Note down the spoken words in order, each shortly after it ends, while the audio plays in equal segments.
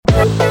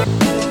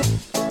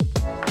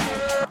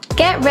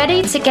Get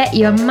ready to get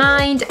your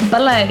mind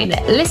blown.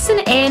 Listen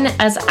in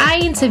as I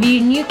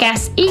interview new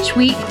guests each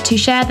week to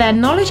share their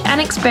knowledge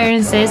and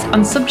experiences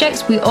on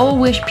subjects we all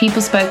wish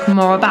people spoke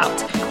more about.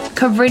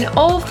 Covering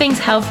all things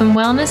health and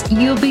wellness,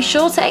 you'll be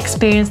sure to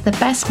experience the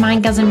best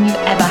mindgasm you've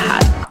ever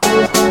had.